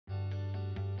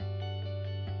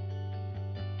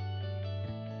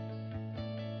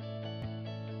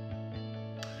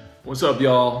What's up,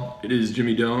 y'all? It is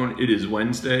Jimmy Doan. It is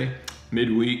Wednesday,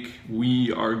 midweek.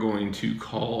 We are going to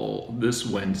call this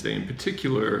Wednesday in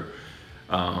particular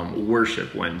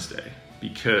Worship Wednesday,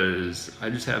 because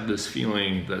I just have this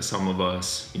feeling that some of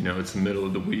us, it's the middle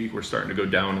of the week, we're starting to go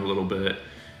down a little bit.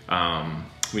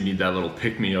 We need that little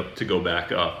pick-me-up to go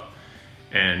back up.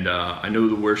 And I know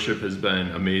the worship has been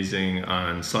amazing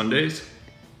on Sundays,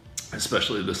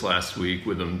 especially this last week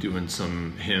with them doing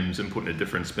some hymns and putting a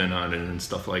different spin on it and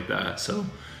stuff like that. So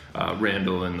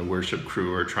Randall and the worship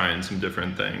crew are trying some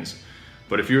different things.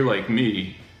 But if you're like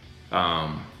me,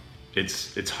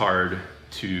 it's hard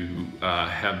to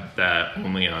have that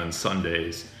only on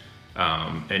Sundays.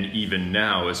 And even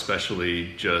now,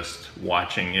 especially just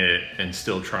watching it and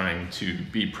still trying to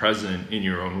be present in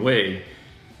your own way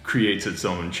creates its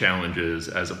own challenges,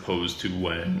 as opposed to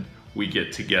when we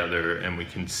get together and we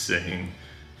can sing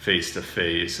face to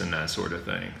face and that sort of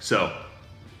thing. So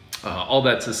all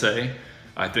that to say,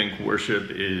 I think worship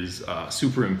is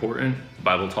super important. The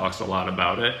Bible talks a lot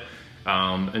about it.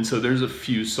 And so there's a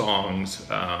few songs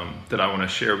that I want to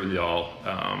share with y'all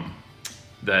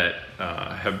that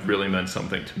have really meant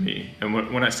something to me. And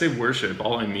when I say worship,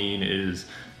 all I mean is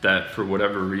that for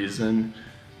whatever reason,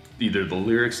 either the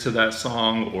lyrics to that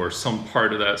song or some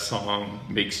part of that song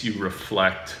makes you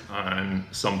reflect on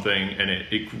something, and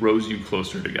it grows you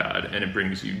closer to God, and it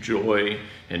brings you joy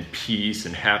and peace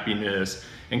and happiness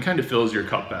and kind of fills your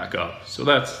cup back up. So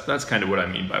that's kind of what I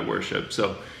mean by worship.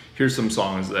 So here's some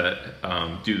songs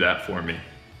that do that for me.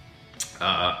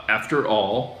 After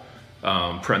All,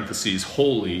 parentheses,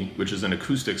 Holy, which is an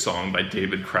acoustic song by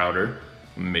David Crowder,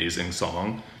 amazing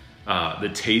song. The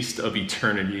Taste of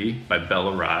Eternity by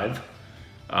Bella Rive.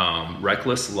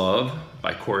 Reckless Love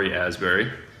by Corey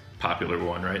Asbury, popular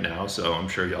one right now, so I'm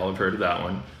sure y'all have heard of that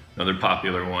one. Another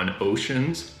popular one,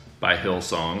 Oceans by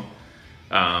Hillsong.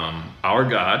 Our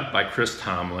God by Chris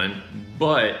Tomlin,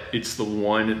 but it's the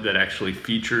one that actually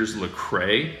features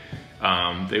Lecrae.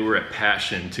 They were at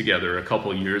Passion together a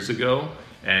couple years ago,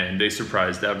 and they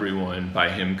surprised everyone by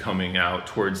him coming out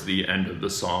towards the end of the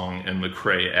song and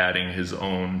Lecrae adding his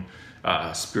own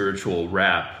spiritual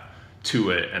rap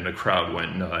to it, and the crowd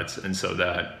went nuts. And so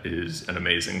that is an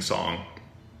amazing song.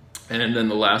 And then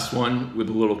the last one with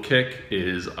a little kick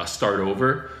is Start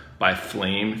Over by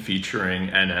Flame featuring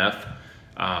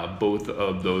NF. Both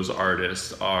of those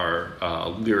artists are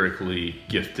lyrically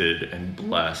gifted and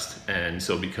blessed, and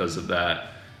so because of that,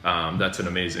 that's an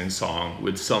amazing song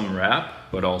with some rap,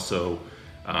 but also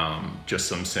just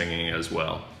some singing as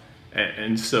well.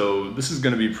 And so this is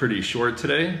going to be pretty short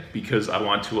today, because I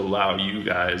want to allow you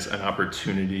guys an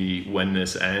opportunity when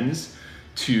this ends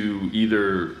to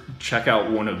either check out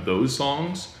one of those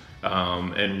songs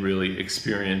and really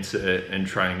experience it and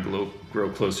try and grow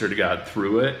closer to God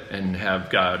through it and have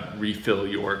God refill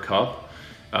your cup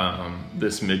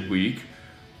this midweek.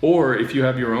 Or if you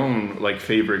have your own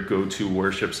favorite go-to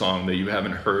worship song that you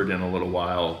haven't heard in a little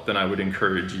while, then I would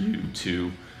encourage you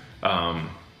to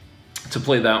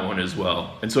play that one as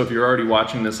well. And so if you're already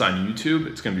watching this on YouTube,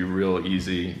 it's gonna be real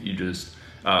easy. You just,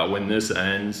 when this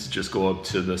ends, just go up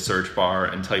to the search bar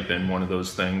and type in one of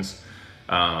those things.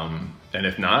 And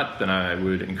if not, then I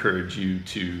would encourage you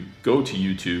to go to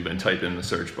YouTube and type in the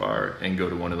search bar and go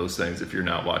to one of those things if you're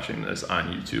not watching this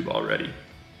on YouTube already.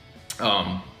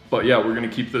 But yeah, we're gonna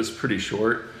keep this pretty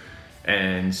short.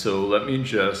 And so let me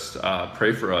just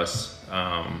pray for us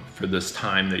for this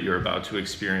time that you're about to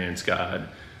experience God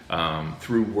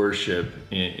through worship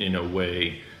in a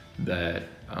way that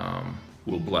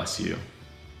will bless you.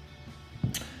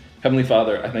 Heavenly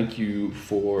Father, I thank you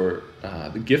for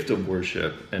the gift of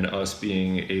worship and us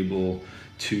being able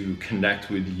to connect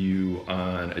with you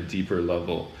on a deeper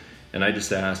level. And I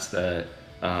just ask that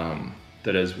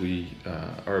that as we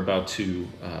are about to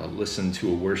listen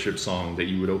to a worship song, that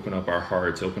you would open up our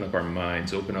hearts, open up our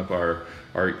minds, open up our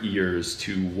ears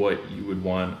to what you would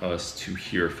want us to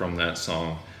hear from that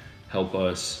song. Help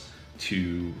us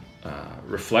to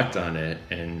reflect on it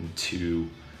and to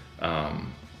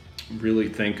really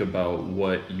think about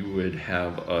what you would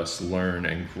have us learn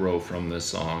and grow from this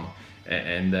song,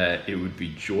 and that it would be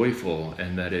joyful,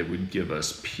 and that it would give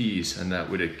us peace, and that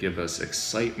would give us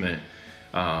excitement,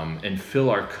 and fill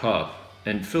our cup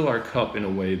in a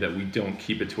way that we don't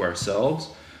keep it to ourselves,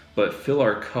 but fill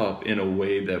our cup in a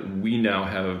way that we now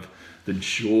have the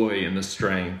joy and the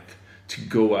strength to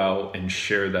go out and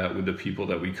share that with the people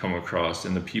that we come across,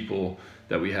 and the people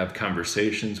that we have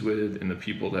conversations with, and the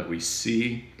people that we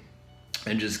see,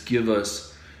 and just give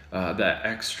us that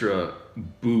extra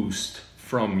boost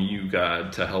from you,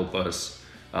 God, to help us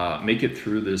make it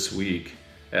through this week,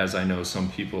 as I know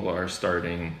some people are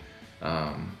starting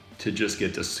to just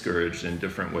get discouraged in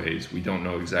different ways. We don't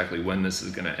know exactly when this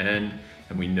is going to end,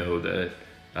 and we know that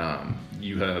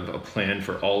you have a plan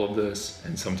for all of this,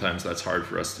 and sometimes that's hard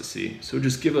for us to see. So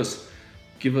just give us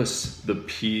the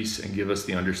peace and give us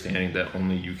the understanding that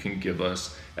only you can give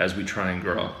us as we try and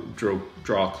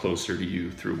draw closer to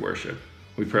you through worship.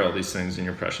 We pray all these things in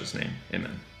your precious name.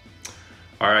 Amen.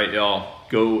 All right, y'all,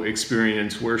 go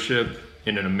experience worship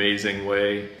in an amazing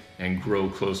way and grow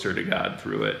closer to God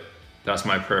through it. That's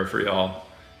my prayer for y'all.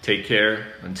 Take care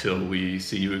until we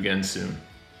see you again soon.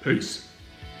 Peace.